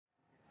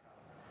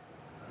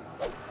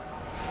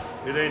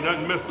It ain't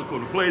nothing mystical.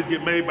 The plays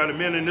get made by the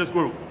men in this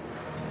group.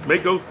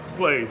 Make those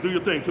plays. Do your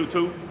thing,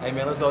 Tutu. Hey,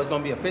 man, let's go. It's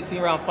going to be a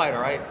 15-round fight,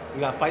 all right?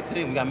 We got to fight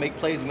today. We got to make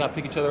plays. We got to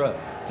pick each other up.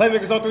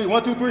 Playmakers on 3.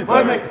 1, 2, 3.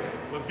 Playmakers.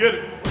 Let's get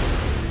it.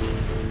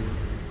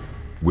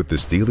 With the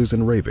Steelers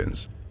and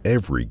Ravens,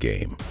 every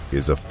game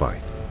is a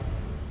fight.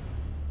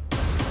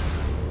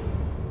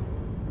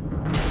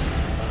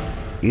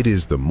 It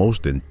is the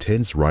most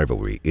intense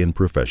rivalry in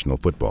professional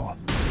football.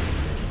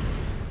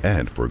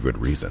 And for good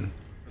reason.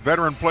 A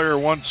veteran player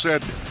once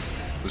said,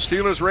 the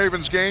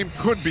Steelers-Ravens game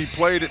could be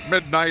played at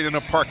midnight in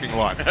a parking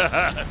lot.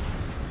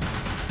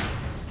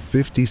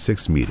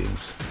 56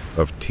 meetings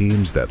of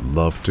teams that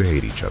love to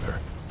hate each other.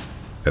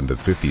 And the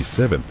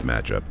 57th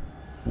matchup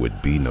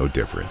would be no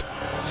different.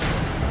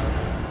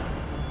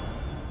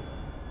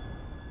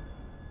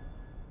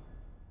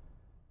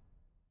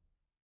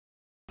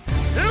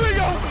 Here we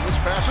go. This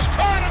pass is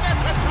caught, and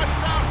that's a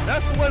touchdown.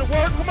 That's the way to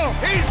work. Come on.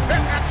 He's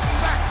hit that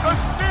sack. The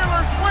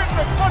Steelers win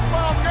the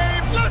football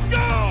game. Let's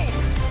go.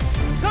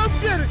 Come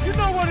get it. You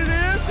know what it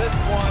is. This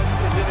one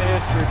is in the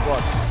history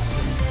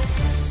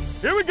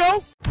books. Here we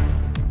go.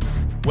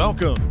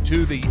 Welcome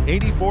to the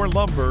 84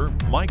 Lumber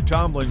Mike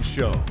Tomlin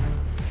Show.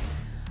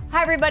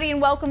 Hi, everybody, and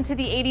welcome to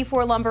the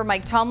 84 Lumber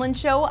Mike Tomlin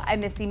Show.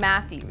 I'm Missy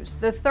Matthews.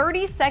 The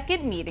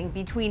 32nd meeting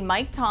between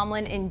Mike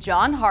Tomlin and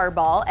John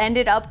Harbaugh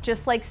ended up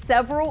just like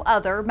several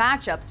other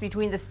matchups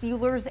between the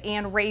Steelers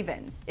and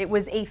Ravens. It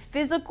was a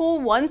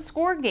physical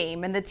one-score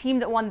game, and the team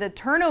that won the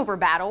turnover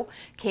battle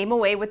came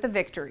away with the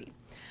victory.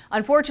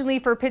 Unfortunately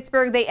for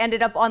Pittsburgh, they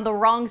ended up on the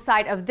wrong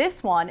side of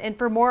this one. And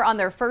for more on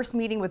their first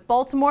meeting with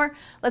Baltimore,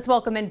 let's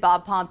welcome in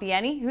Bob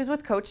Pompeani, who's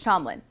with Coach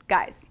Tomlin.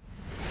 Guys.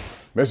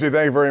 Missy,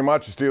 thank you very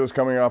much. The Steelers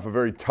coming off a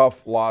very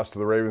tough loss to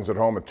the Ravens at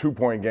home, a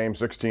 2-point game,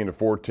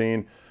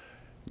 16-14.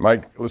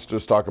 Mike, let's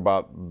just talk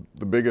about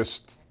the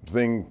biggest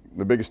thing,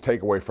 the biggest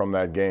takeaway from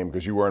that game,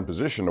 because you were in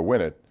position to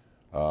win it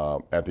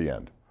at the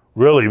end.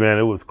 Really, man,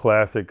 it was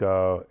classic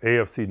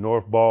AFC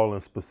North ball,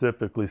 and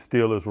specifically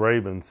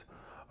Steelers-Ravens.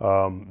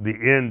 The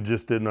end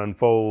just didn't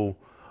unfold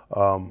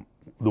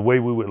the way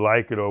we would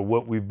like it or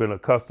what we've been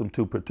accustomed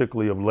to,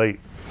 particularly of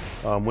late.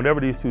 Whenever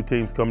these two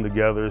teams come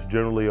together, it's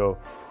generally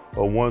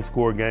a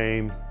one-score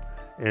game,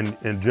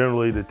 and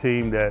generally the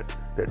team that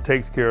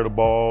takes care of the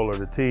ball or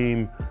the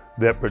team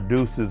that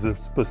produces,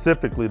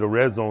 specifically the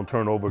red zone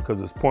turnover,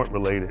 because it's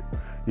point-related.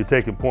 You're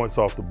taking points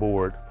off the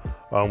board.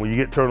 When you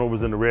get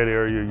turnovers in the red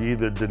area, you're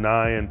either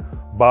denying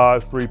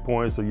Boz 3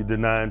 points or you're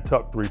denying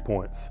Tuck 3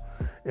 points.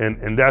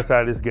 And that's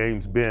how this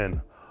game's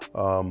been.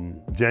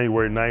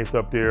 January 9th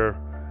up there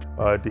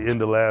at the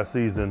end of last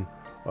season,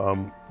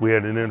 we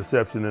had an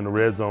interception in the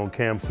red zone,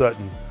 Cam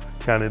Sutton,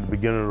 kind of at the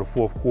beginning of the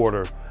fourth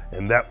quarter,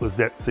 and that was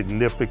that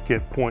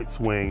significant point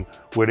swing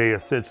where they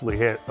essentially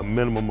had a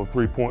minimum of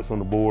 3 points on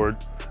the board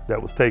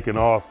that was taken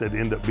off that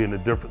ended up being the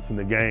difference in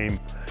the game.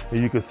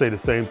 And you can say the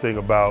same thing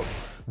about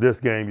this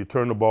game. You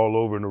turn the ball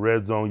over in the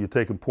red zone, you're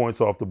taking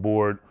points off the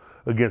board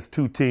against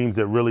two teams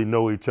that really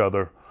know each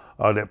other,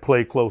 that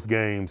play close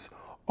games.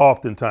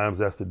 Oftentimes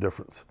that's the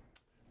difference.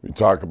 You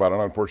talk about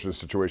an unfortunate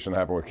situation that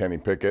happened with Kenny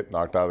Pickett,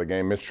 knocked out of the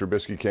game. Mitch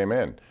Trubisky came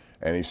in,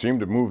 and he seemed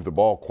to move the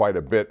ball quite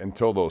a bit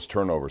until those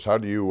turnovers. How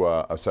do you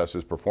assess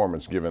his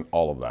performance given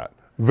all of that?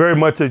 Very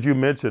much as you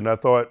mentioned. I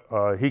thought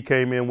he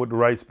came in with the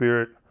right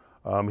spirit.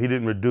 He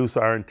didn't reduce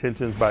our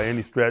intentions by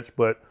any stretch,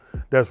 but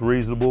that's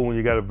reasonable when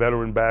you got a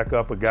veteran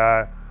backup, a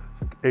guy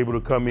able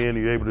to come in,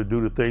 you're able to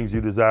do the things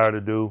you desire to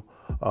do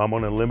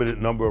on a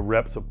limited number of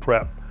reps of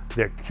prep.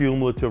 That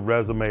cumulative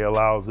resume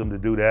allows him to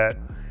do that,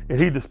 and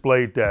he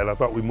displayed that. I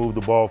thought we moved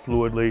the ball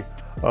fluidly,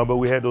 but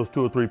we had those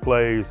 2 or 3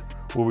 plays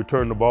where we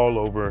turned the ball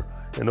over,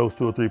 and those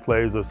 2 or 3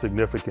 plays are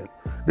significant.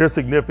 They're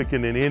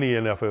significant in any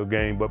NFL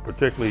game, but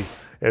particularly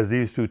as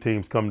these two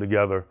teams come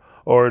together,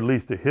 or at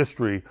least the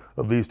history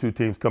of these two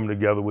teams coming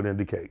together would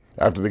indicate.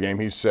 After the game,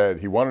 he said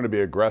he wanted to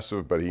be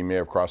aggressive, but he may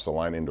have crossed the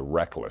line into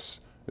reckless.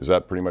 Is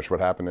that pretty much what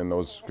happened in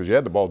those? Because you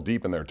had the ball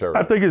deep in their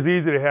territory. I think it's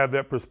easy to have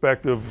that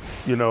perspective,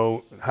 you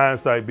know,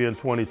 hindsight being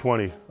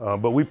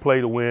 20/20. But we play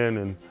to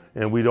win,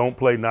 and we don't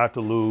play not to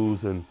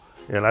lose. And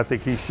I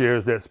think he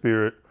shares that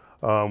spirit.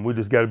 We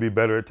just got to be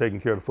better at taking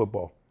care of the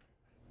football.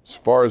 As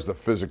far as the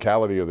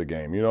physicality of the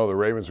game, you know, the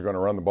Ravens are going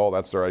to run the ball.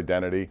 That's their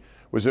identity.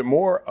 Was it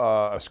more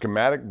a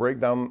schematic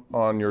breakdown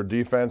on your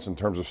defense in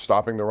terms of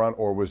stopping the run,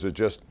 or was it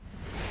just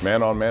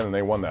man on man and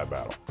they won that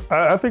battle?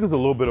 I think it's a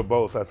little bit of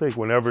both. I think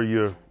whenever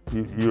you're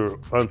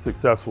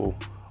unsuccessful,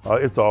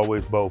 it's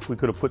always both. We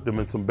could have put them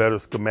in some better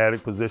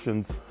schematic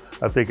positions.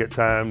 I think at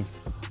times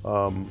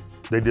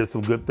they did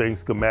some good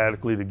things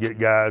schematically to get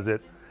guys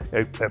at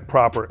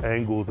proper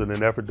angles in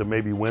an effort to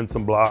maybe win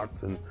some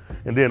blocks. And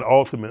then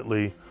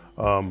ultimately,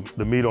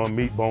 the meat on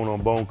meat, bone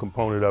on bone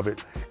component of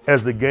it.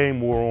 As the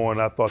game wore on,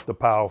 I thought the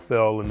power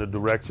fell in the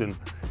direction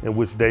in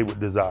which they would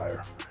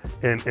desire.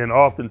 And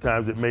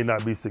oftentimes it may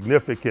not be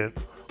significant,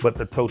 but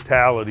the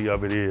totality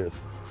of it is.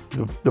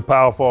 The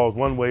power falls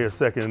one way, it's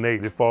 2nd and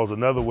 8. It falls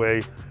another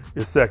way,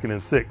 it's 2nd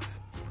and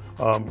 6.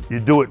 You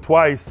do it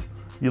twice,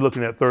 you're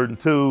looking at 3rd and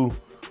 2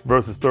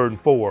 versus 3rd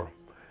and 4.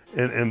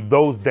 And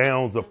those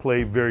downs are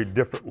played very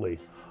differently.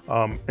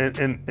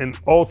 And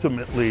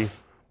ultimately,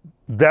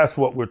 that's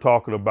what we're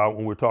talking about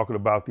when we're talking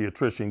about the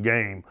attrition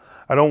game.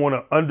 I don't want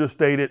to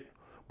understate it,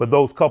 but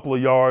those couple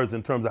of yards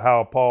in terms of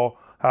how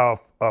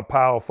a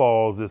pile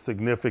falls is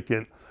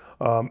significant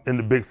in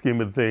the big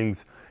scheme of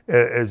things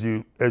as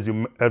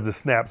the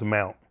snaps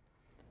mount.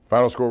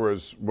 Final score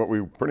was what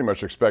we pretty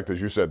much expect.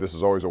 As you said, this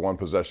is always a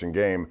one-possession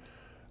game.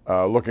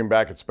 Looking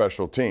back at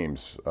special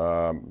teams,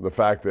 the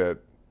fact that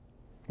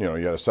you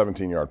had a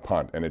 17-yard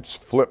punt and it's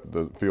flipped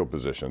the field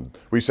position.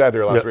 We sat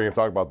here last week and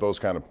talked about those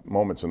kind of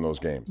moments in those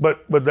games.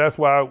 But that's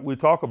why we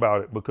talk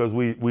about it, because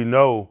we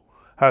know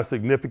how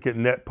significant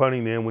net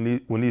punting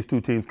is when these two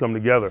teams come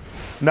together.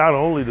 Not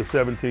only the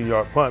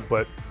 17-yard punt,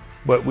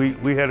 but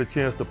we had a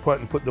chance to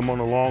punt and put them on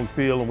a long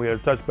field, and we had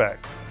a touchback.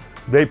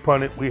 They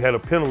punted, we had a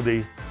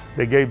penalty.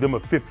 They gave them a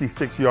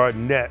 56-yard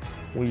net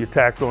when you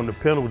tacked on the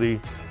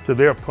penalty to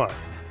their punt.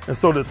 And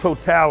so the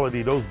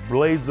totality, those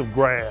blades of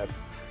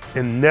grass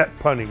in net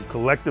punting,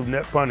 collective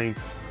net punting,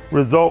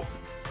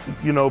 results,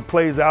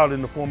 plays out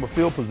in the form of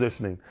field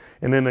positioning.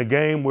 And in a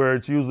game where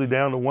it's usually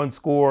down to one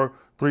score,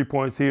 3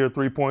 points here,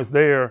 3 points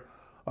there,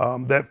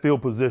 that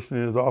field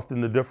positioning is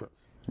often the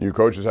difference. You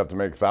coaches have to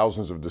make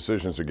thousands of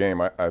decisions a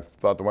game. I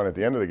thought the one at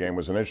the end of the game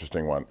was an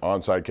interesting one.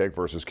 Onside kick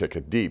versus kick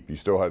it deep. You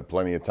still had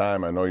plenty of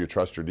time. I know you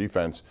trust your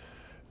defense.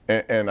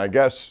 And I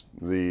guess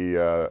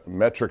the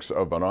metrics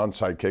of an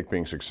onside kick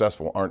being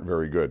successful aren't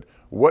very good.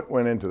 What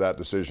went into that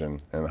decision,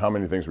 and how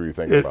many things were you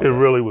thinking about? It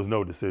really was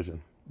no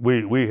decision.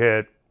 We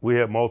had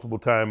multiple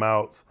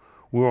timeouts.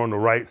 We were on the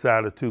right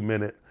side of 2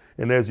 minutes.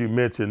 And as you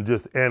mentioned,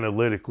 just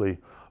analytically,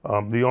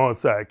 the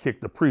onside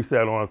kick, the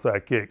preset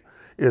onside kick,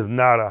 is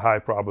not a high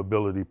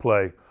probability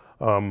play.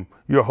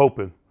 You're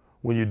hoping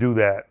when you do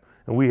that.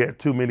 And we had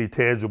too many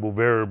tangible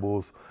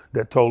variables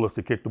that told us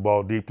to kick the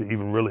ball deep to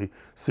even really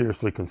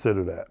seriously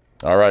consider that.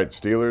 All right,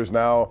 Steelers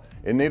now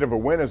in need of a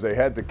win as they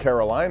head to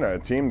Carolina, a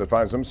team that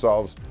finds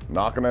themselves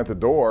knocking at the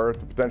door to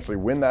potentially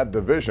win that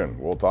division.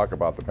 We'll talk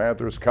about the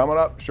Panthers coming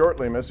up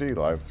shortly, Missy.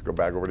 Let's go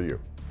back over to you.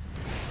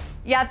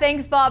 Yeah,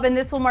 thanks, Bob. And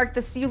this will mark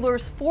the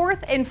Steelers'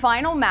 fourth and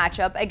final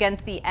matchup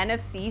against the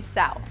NFC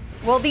South.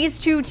 Well, these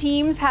two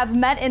teams have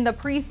met in the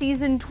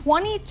preseason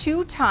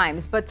 22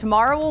 times, but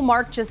tomorrow will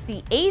mark just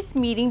the 8th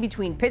meeting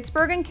between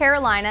Pittsburgh and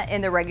Carolina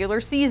in the regular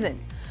season.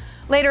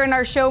 Later in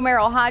our show,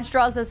 Merril Hoge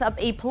draws us up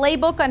a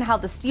playbook on how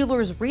the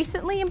Steelers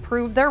recently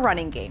improved their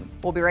running game.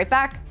 We'll be right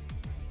back.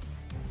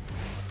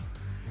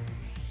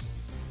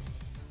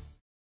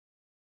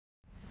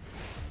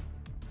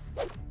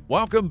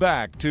 Welcome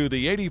back to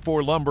the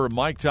 84 Lumber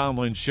Mike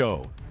Tomlin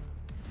Show.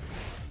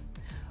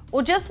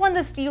 Well, just when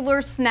the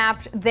Steelers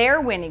snapped their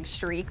winning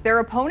streak, their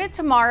opponent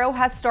tomorrow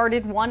has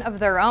started one of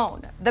their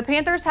own. The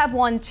Panthers have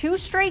won 2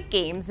 straight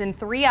games in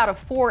 3 out of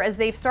 4 as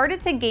they've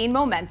started to gain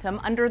momentum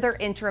under their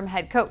interim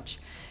head coach.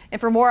 And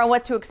for more on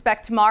what to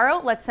expect tomorrow,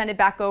 let's send it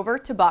back over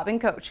to Bob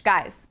and Coach.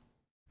 Guys.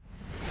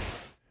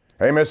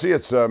 Hey, Missy,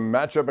 it's a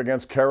matchup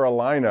against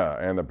Carolina,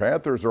 and the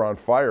Panthers are on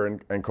fire,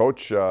 and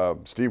Coach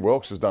Steve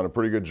Wilks has done a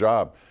pretty good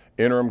job.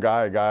 Interim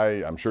guy, a guy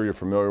I'm sure you're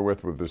familiar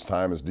with his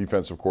time as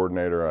defensive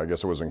coordinator. I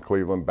guess it was in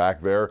Cleveland back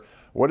there.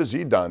 What has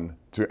he done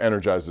to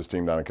energize this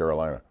team down in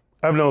Carolina?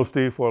 I've known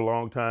Steve for a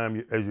long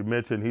time. As you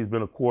mentioned, he's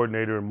been a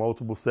coordinator in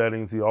multiple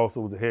settings. He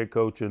also was a head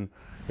coach in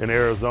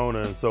Arizona,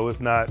 and so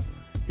it's not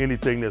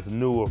anything that's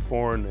new or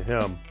foreign to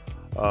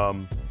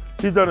him.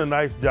 He's done a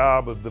nice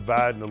job of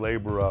dividing the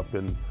labor up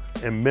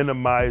and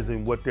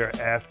minimizing what they're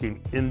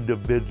asking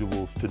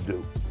individuals to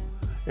do.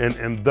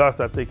 And thus,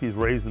 I think he's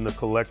raising the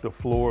collective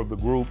floor of the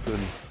group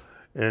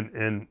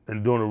and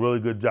doing a really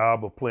good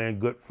job of playing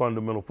good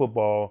fundamental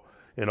football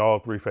in all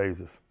 3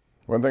 phases.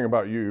 One thing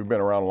about you've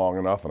been around long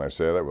enough, and I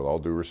say that with all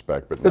due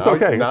respect, but it's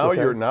okay.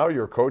 Now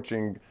you're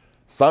coaching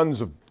sons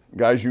of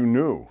guys you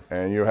knew,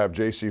 and you have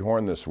J.C.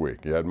 Horn this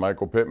week. You had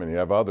Michael Pittman. You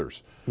have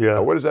others. Yeah.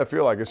 What does that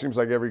feel like? It seems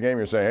like every game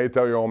you're saying, "Hey,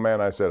 tell your old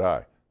man I said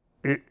hi."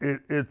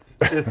 It's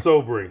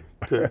sobering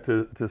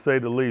to say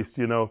the least.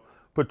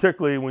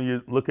 Particularly when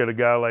you look at a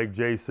guy like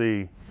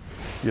J.C.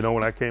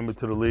 When I came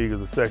into the league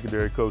as a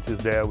secondary coach, his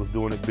dad was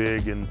doing it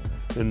big in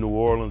New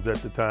Orleans at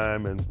the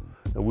time, and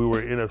we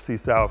were an NFC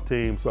South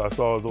team, so I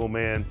saw his old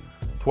man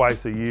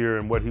twice a year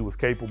and what he was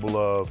capable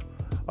of.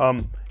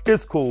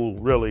 It's cool,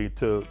 really,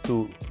 to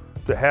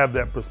have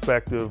that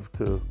perspective,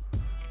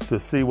 to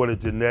see what a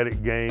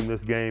genetic game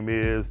this game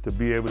is, to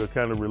be able to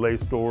kind of relay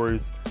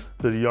stories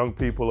to the young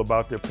people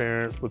about their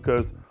parents,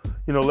 because,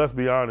 let's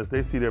be honest,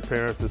 they see their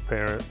parents as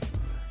parents.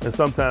 And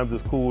sometimes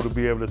it's cool to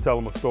be able to tell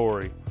them a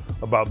story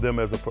about them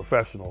as a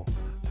professional,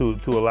 to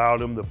allow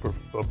them to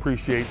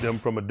appreciate them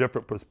from a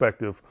different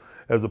perspective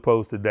as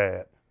opposed to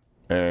dad.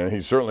 And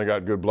he's certainly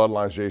got good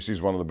bloodlines.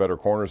 JC's one of the better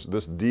corners.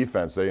 This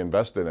defense, they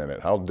invested in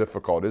it. How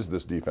difficult is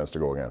this defense to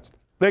go against?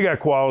 They got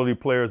quality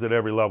players at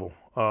every level.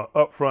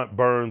 Up front,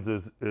 Burns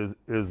is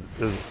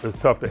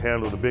tough to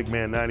handle. The big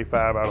man,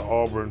 95 out of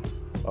Auburn,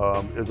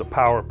 is a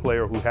power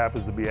player who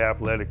happens to be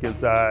athletic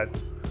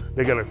inside.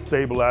 They got a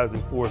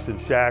stabilizing force in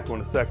Shaq on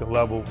the second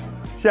level.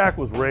 Shaq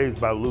was raised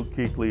by Luke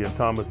Kuechly and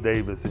Thomas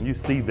Davis, and you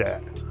see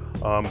that.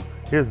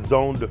 His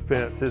zone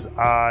defense, his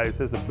eyes,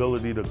 his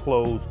ability to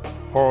close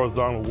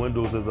horizontal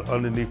windows as an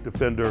underneath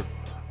defender,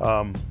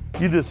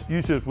 you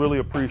just really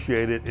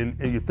appreciate it.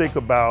 And you think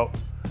about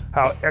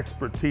how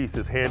expertise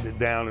is handed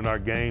down in our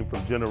game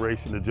from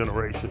generation to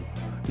generation.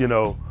 You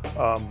know,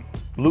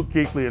 Luke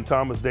Kuechly and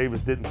Thomas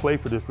Davis didn't play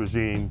for this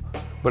regime,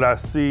 but I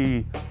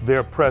see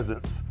their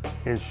presence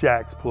in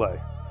Shaq's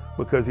play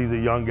because he's a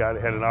young guy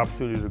that had an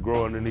opportunity to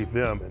grow underneath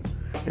them.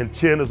 And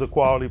Chin is a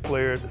quality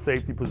player at the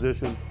safety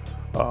position.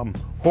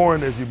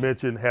 Horn, as you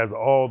mentioned, has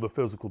all the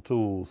physical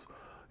tools.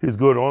 He's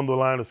good on the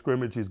line of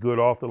scrimmage. He's good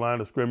off the line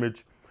of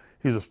scrimmage.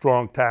 He's a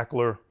strong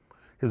tackler.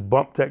 His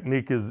bump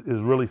technique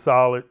is really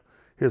solid.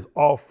 His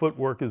off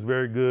footwork is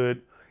very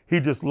good. He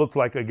just looks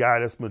like a guy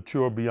that's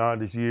mature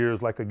beyond his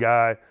years, like a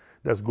guy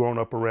that's grown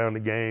up around the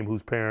game,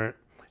 whose parent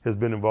has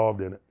been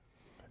involved in it.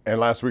 And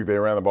last week they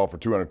ran the ball for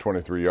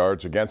 223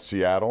 yards against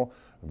Seattle.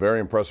 Very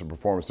impressive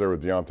performance there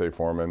with Deontay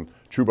Foreman.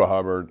 Chuba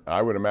Hubbard,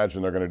 I would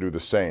imagine they're going to do the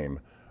same.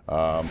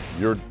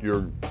 Your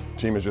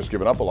team has just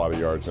given up a lot of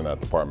yards in that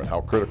department.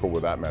 How critical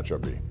would that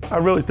matchup be? I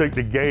really think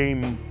the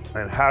game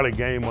and how the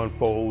game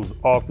unfolds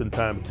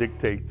oftentimes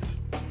dictates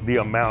the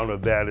amount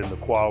of that and the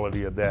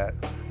quality of that.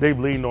 They've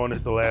leaned on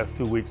it the last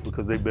 2 weeks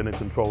because they've been in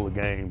control of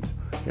games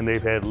and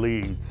they've had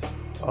leads.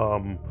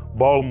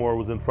 Baltimore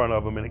was in front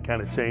of them, and it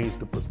kind of changed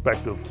the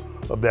perspective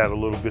of that a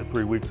little bit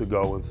 3 weeks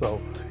ago. And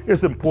so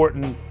it's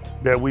important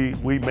that we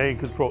maintain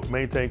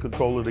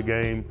control of the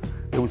game,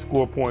 that we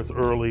score points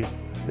early,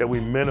 that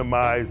we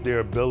minimize their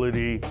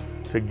ability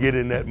to get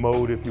in that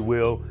mode, if you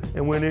will.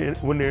 And when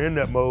they're in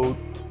that mode,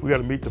 we got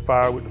to meet the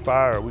fire with the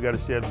fire. We got to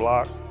shed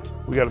blocks.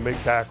 We got to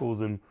make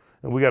tackles, and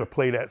we got to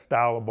play that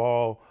style of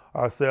ball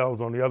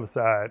ourselves on the other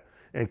side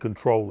and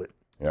control it.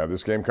 Yeah,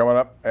 this game coming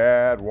up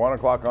at 1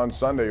 o'clock on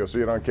Sunday. You'll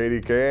see it on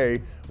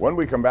KDKA. When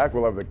we come back,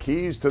 we'll have the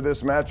keys to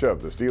this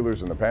matchup, the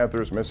Steelers and the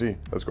Panthers. Missy,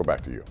 let's go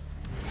back to you.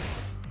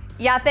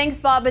 Yeah, thanks,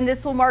 Bob. And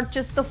this will mark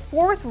just the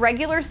 4th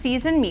regular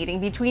season meeting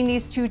between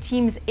these two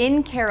teams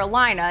in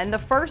Carolina, and the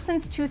first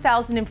since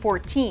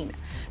 2014.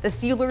 The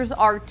Steelers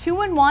are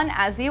 2-1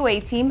 as the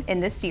away team in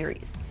this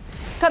series.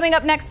 Coming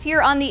up next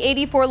here on the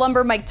 84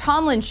 Lumber Mike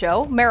Tomlin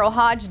Show, Merril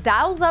Hoge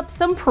dials up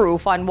some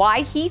proof on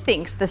why he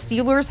thinks the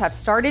Steelers have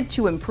started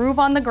to improve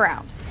on the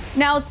ground.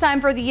 Now it's time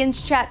for the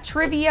Yinz Chat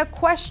trivia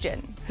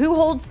question. Who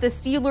holds the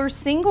Steelers'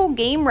 single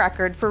game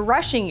record for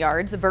rushing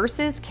yards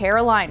versus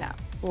Carolina?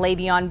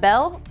 Le'Veon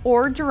Bell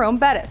or Jerome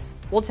Bettis?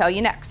 We'll tell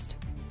you next.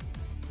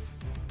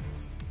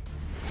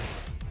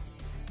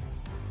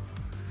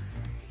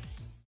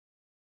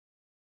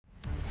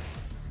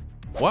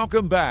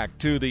 Welcome back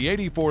to the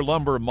 84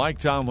 Lumber Mike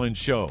Tomlin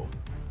Show.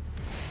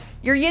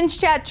 Your Yinz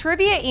Chat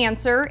trivia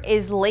answer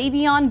is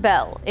Le'Veon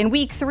Bell. In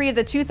Week 3 of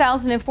the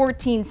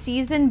 2014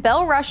 season,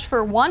 Bell rushed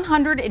for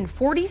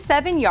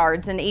 147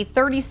 yards in a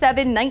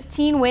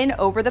 37-19 win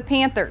over the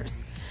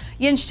Panthers.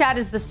 Yinz Chat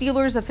is the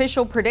Steelers'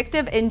 official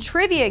predictive and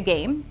trivia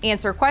game.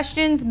 Answer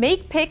questions,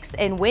 make picks,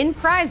 and win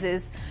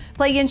prizes.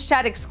 Play Yinz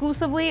Chat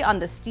exclusively on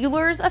the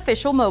Steelers'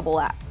 official mobile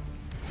app.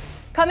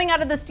 Coming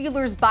out of the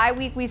Steelers' bye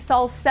week, we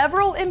saw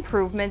several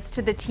improvements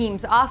to the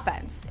team's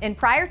offense. And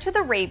prior to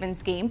the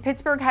Ravens game,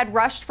 Pittsburgh had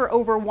rushed for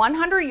over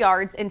 100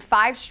 yards in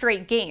 5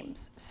 straight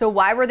games. So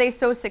why were they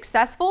so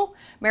successful?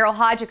 Merril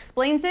Hoge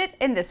explains it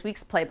in this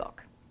week's Playbook.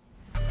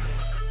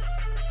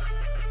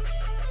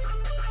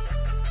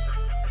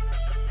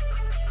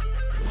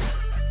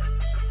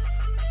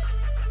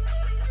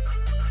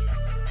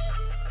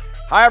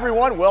 Hi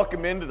everyone,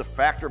 welcome into the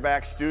Factor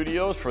Back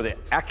Studios for the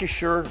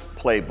Acrisure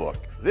Playbook.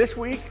 This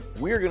week,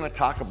 we're gonna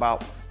talk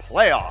about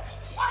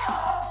playoffs.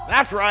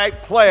 That's right,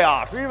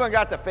 playoffs. We even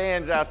got the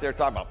fans out there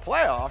talking about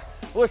playoffs.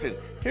 Listen,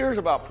 here's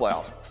about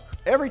playoffs.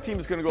 Every team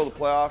that's gonna go to the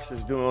playoffs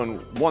is doing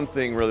one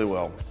thing really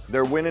well.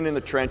 They're winning in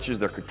the trenches,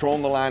 they're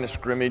controlling the line of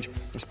scrimmage,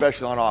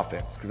 especially on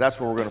offense, because that's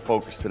where we're gonna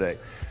focus today.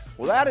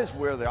 Well, that is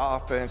where the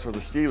offense or the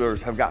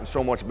Steelers have gotten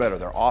so much better.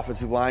 Their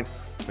offensive line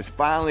has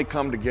finally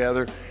come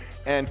together,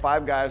 and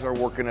 5 guys are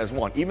working as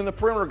one. Even the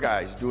perimeter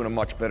guys doing a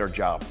much better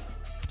job.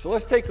 So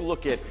let's take a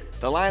look at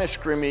the line of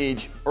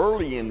scrimmage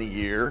early in the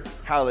year,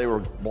 how they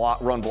were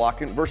run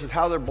blocking versus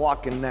how they're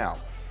blocking now.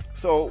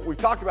 So we've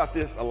talked about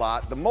this a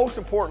lot. The most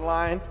important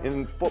line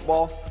in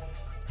football,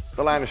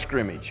 the line of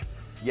scrimmage.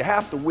 You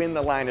have to win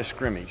the line of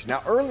scrimmage.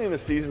 Now early in the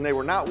season, they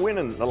were not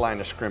winning the line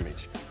of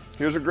scrimmage.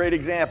 Here's a great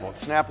example.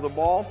 Snap of the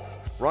ball,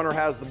 runner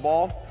has the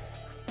ball.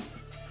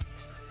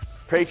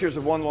 Patriots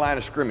have won the line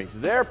of scrimmage.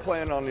 They're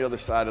playing on the other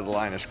side of the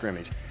line of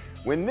scrimmage.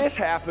 When this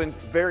happens,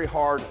 very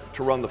hard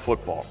to run the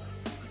football.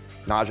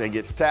 Najee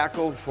gets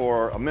tackled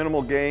for a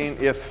minimal gain,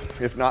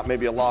 if not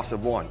maybe a loss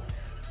of 1.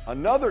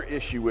 Another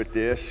issue with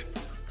this,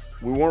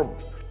 we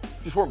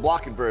just weren't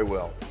blocking very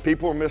well.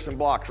 People were missing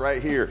blocks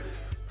right here.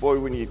 Boy,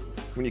 when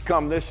you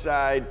come this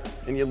side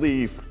and you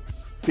leave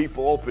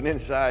people open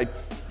inside,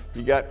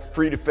 you got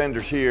free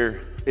defenders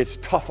here. It's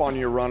tough on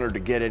your runner to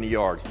get any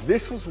yards.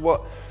 This was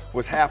what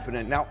was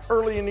happening. Now,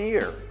 early in the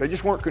year, they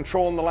just weren't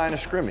controlling the line of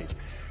scrimmage.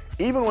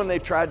 Even when they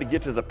tried to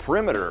get to the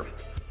perimeter,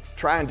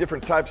 trying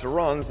different types of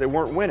runs, they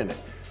weren't winning it.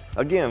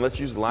 Again, let's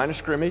use the line of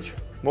scrimmage,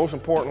 most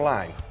important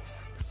line.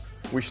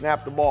 We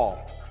snap the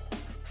ball.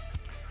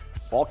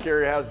 Ball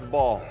carrier has the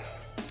ball.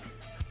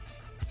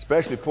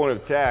 Especially point of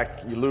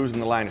attack, you're losing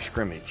the line of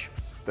scrimmage.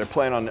 They're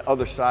playing on the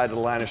other side of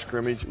the line of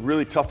scrimmage.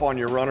 Really tough on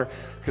your runner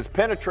because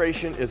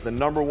penetration is the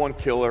 #1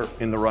 killer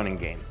in the running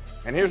game.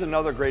 And here's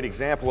another great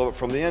example of it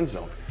from the end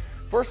zone.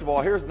 First of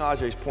all, here's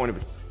Najee's point of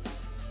it.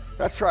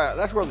 That's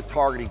where the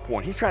targeting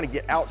point. He's trying to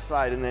get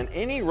outside, and then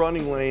any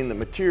running lane that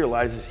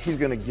materializes, he's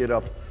going to get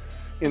up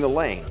in the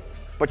lane.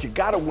 But you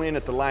got to win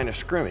at the line of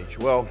scrimmage.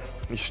 Well,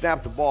 you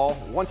snap the ball.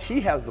 Once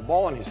he has the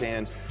ball in his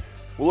hands,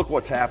 well, look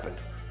what's happened.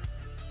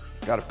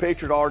 Got a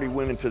Patriot already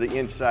winning to the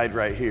inside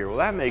right here. Well,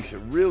 that makes it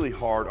really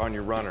hard on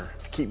your runner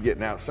to keep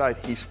getting outside.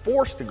 He's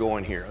forced to go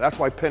in here. That's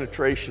why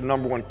penetration,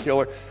 #1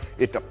 killer,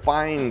 it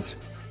defines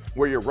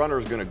where your runner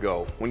is going to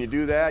go. When you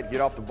do that, get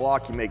off the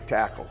block, you make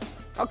tackles.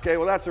 Okay,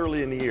 well, that's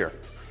early in the year.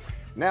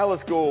 Now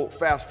let's go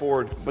fast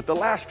forward. But the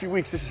last few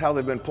weeks, this is how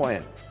they've been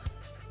playing.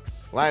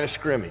 Line of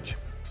scrimmage.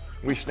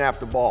 We snap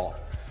the ball.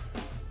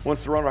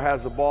 Once the runner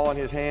has the ball in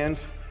his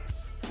hands,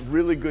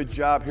 really good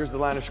job. Here's the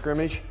line of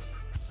scrimmage.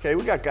 Okay,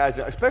 we got guys,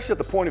 especially at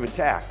the point of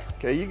attack.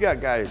 Okay, you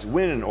got guys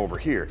winning over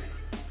here.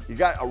 You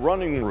got a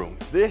running room.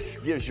 This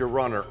gives your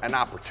runner an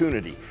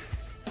opportunity.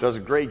 Does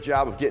a great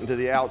job of getting to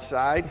the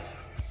outside.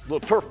 Little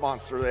turf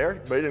monster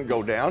there, but he didn't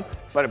go down,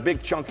 but a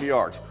big chunk of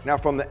yards. Now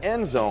from the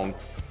end zone,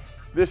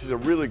 this is a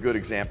really good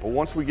example.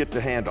 Once we get the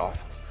handoff,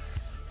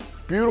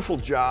 beautiful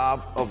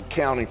job of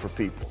accounting for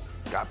people.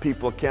 Got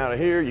people accounted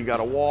here, you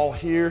got a wall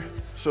here,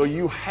 so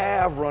you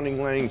have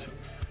running lanes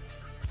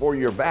for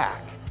your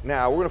back.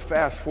 Now we're gonna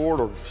fast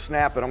forward or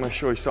snap it. I'm gonna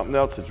show you something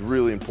else that's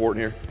really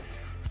important here.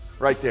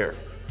 Right there,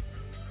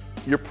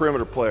 your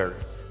perimeter player.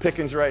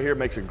 Pickens right here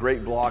makes a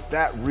great block.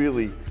 That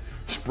really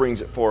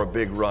springs it for a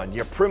big run.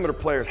 Your perimeter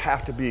players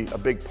have to be a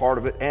big part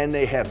of it, and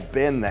they have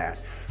been that.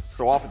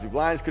 So offensive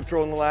line is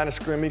controlling the line of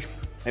scrimmage,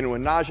 and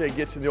when Najee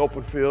gets in the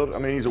open field, I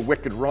mean, he's a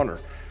wicked runner.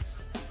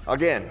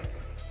 Again,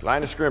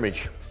 line of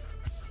scrimmage.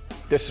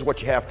 This is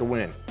what you have to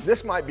win.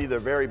 This might be their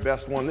very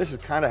best one. This is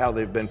kind of how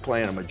they've been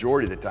playing a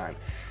majority of the time.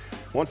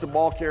 Once the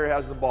ball carrier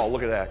has the ball,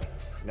 look at that.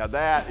 Now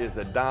that is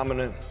a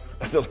dominant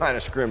of the line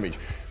of scrimmage.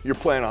 You're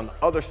playing on the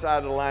other side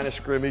of the line of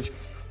scrimmage.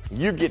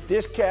 You get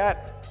this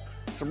cat,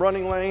 some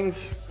running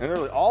lanes, and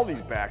really all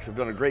these backs have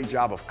done a great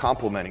job of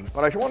complementing.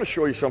 But I want to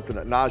show you something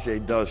that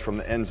Najee does from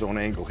the end zone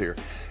angle here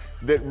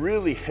that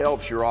really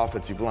helps your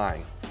offensive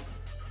line.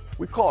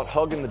 We call it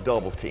hugging the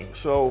double team.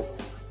 So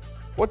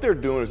what they're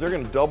doing is they're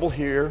going to double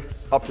here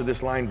up to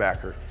this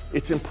linebacker.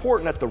 It's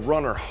important that the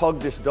runner hug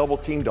this double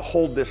team to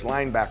hold this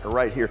linebacker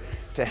right here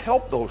to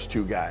help those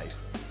two guys,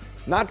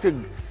 not to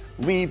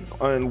leave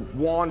and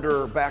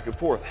wander back and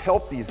forth.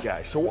 Help these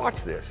guys. So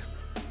watch this.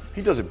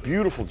 He does a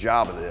beautiful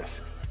job of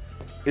this.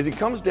 As he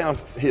comes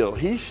downhill,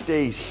 he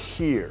stays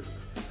here.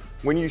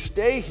 When you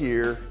stay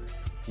here,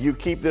 you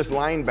keep this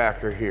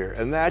linebacker here,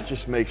 and that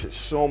just makes it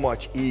so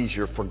much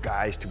easier for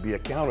guys to be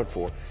accounted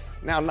for.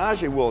 Now,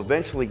 Najee will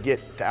eventually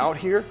get out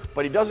here,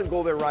 but he doesn't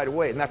go there right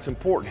away, and that's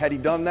important. Had he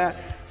done that,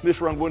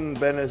 this run wouldn't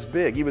have been as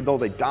big, even though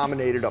they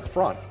dominated up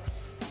front.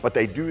 But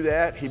they do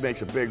that, he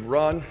makes a big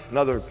run,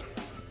 another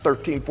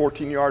 13,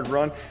 14-yard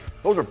run.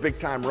 Those are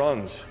big-time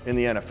runs in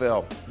the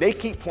NFL. They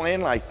keep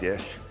playing like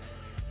this,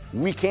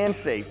 we can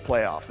save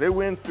playoffs. They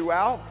win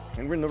throughout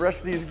and win the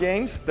rest of these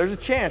games, there's a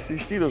chance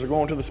these Steelers are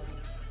going to the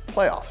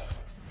playoffs.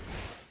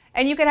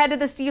 And you can head to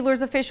the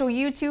Steelers official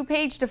YouTube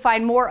page to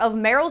find more of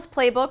Merril's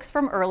playbooks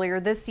from earlier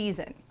this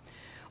season.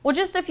 Well,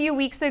 just a few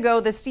weeks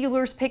ago, the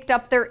Steelers picked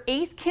up their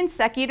 8th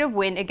consecutive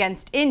win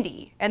against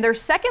Indy, and their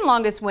second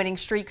longest winning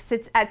streak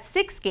sits at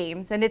 6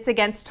 games, and it's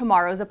against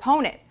tomorrow's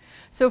opponent.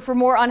 So for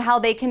more on how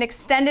they can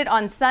extend it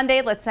on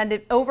Sunday, let's send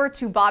it over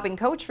to Bob and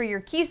Coach for your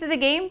keys to the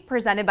game,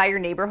 presented by your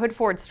neighborhood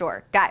Ford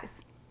store.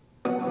 Guys.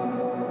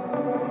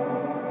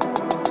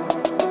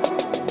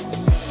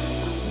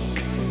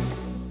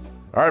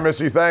 All right,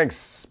 Missy,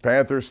 thanks.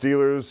 Panthers,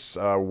 Steelers,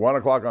 1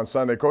 o'clock on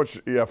Sunday. Coach,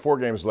 you have 4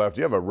 games left.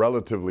 You have a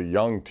relatively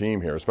young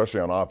team here, especially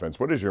on offense.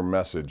 What is your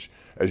message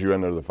as you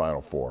enter the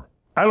Final Four?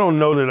 I don't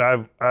know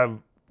that I've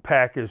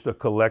packaged a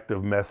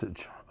collective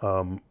message.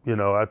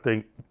 I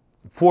think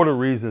for the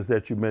reasons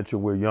that you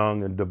mentioned, we're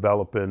young and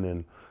developing,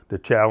 and the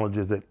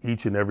challenges that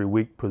each and every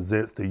week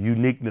presents, the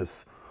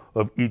uniqueness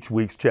of each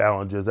week's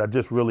challenges. I've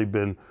just really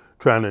been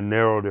trying to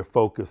narrow their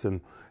focus,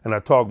 and I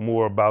talk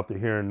more about the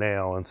here and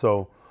now. And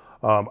so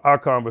our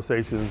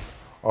conversations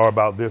are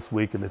about this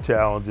week and the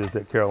challenges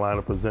that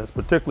Carolina presents,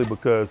 particularly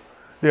because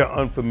they're an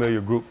unfamiliar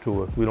group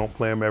to us. We don't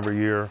play them every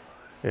year,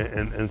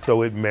 and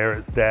so it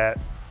merits that.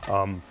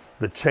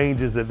 The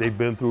changes that they've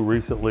been through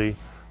recently,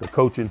 the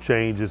coaching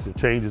changes, the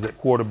changes at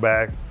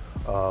quarterback,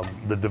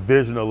 the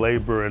division of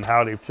labor and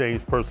how they've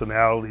changed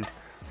personalities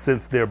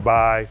since their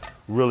bye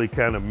really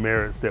kind of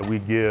merits that we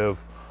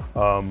give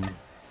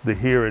the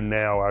here and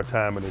now our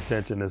time and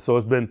attention. And so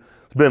it's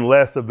been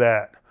less of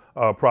that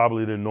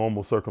probably than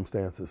normal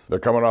circumstances. They're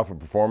coming off a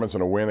performance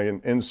and a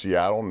win in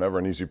Seattle, never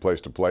an easy place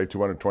to play,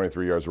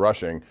 223 yards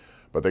rushing,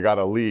 but they got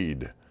a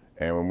lead.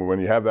 And when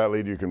you have that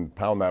lead, you can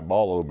pound that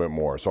ball a little bit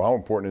more. So how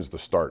important is the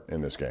start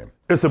in this game?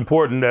 It's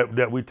important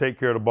that we take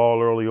care of the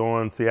ball early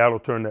on. Seattle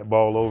turned that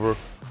ball over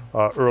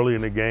early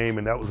in the game,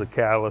 and that was a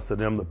catalyst for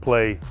them to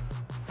play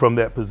from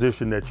that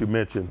position that you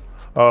mentioned.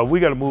 We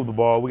got to move the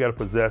ball. We got to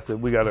possess it.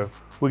 We got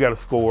to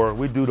score.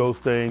 We do those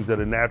things at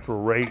a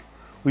natural rate.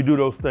 We do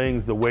those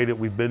things the way that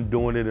we've been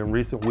doing it in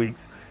recent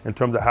weeks in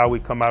terms of how we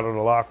come out of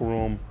the locker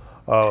room.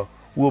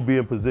 We'll be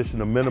in position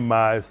to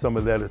minimize some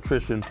of that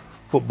attrition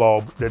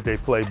football that they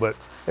play. But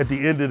at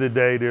the end of the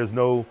day, there's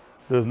no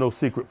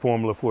secret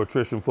formula for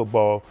attrition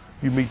football.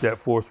 You meet that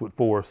force with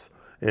force,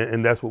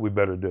 and that's what we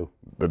better do.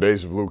 The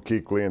days of Luke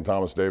Kuechly and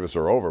Thomas Davis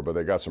are over, but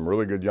they got some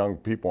really good young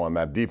people on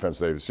that defense.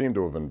 They seem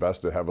to have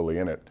invested heavily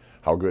in it.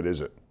 How good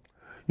is it?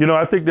 You know,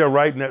 I think they're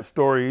writing that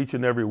story each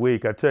and every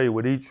week. I tell you,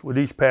 with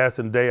each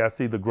passing day, I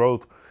see the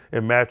growth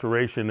and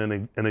maturation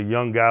in a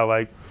young guy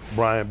like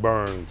Brian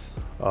Burns.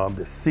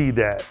 To see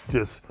that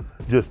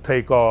just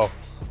take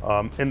off.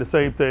 And the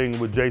same thing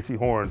with J.C.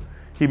 Horn.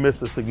 He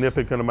missed a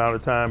significant amount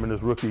of time in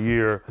his rookie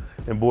year,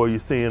 and boy, you're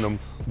seeing him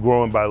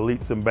growing by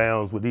leaps and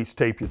bounds with each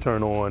tape you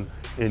turn on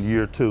in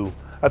year 2.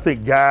 I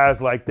think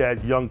guys like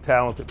that, young,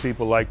 talented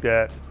people like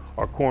that,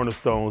 are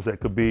cornerstones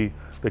that could be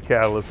the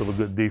catalyst of a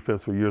good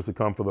defense for years to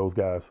come for those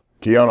guys.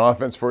 Key on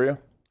offense for you?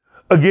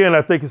 Again,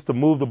 I think it's to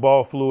move the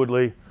ball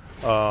fluidly,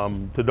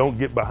 to don't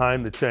get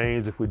behind the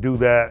chains. If we do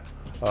that,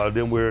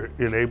 then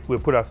we'll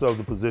put ourselves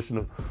in a position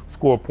to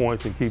score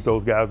points and keep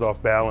those guys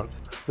off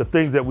balance. The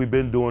things that we've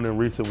been doing in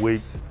recent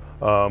weeks,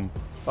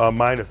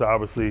 minus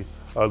obviously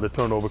the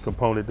turnover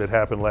component that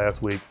happened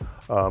last week.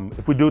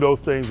 If we do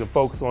those things and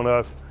focus on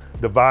us,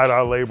 divide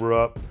our labor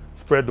up,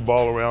 spread the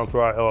ball around to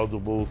our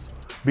eligibles,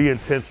 be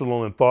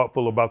intentional and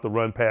thoughtful about the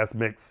run-pass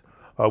mix,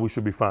 we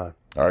should be fine.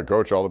 All right,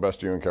 Coach, all the best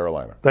to you in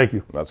Carolina. Thank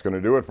you. That's going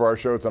to do it for our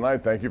show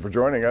tonight. Thank you for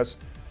joining us.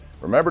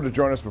 Remember to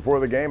join us before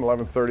the game,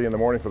 11:30 in the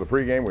morning for the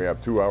pregame. We have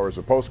 2 hours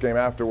of postgame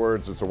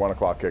afterwards. It's a 1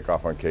 o'clock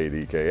kickoff on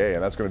KDKA,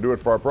 and that's going to do it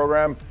for our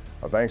program.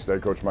 Thanks to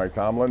head coach Mike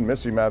Tomlin,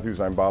 Missy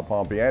Matthews, I'm Bob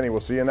Pompeani. We'll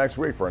see you next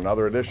week for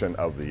another edition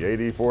of the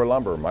 84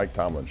 Lumber Mike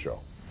Tomlin Show.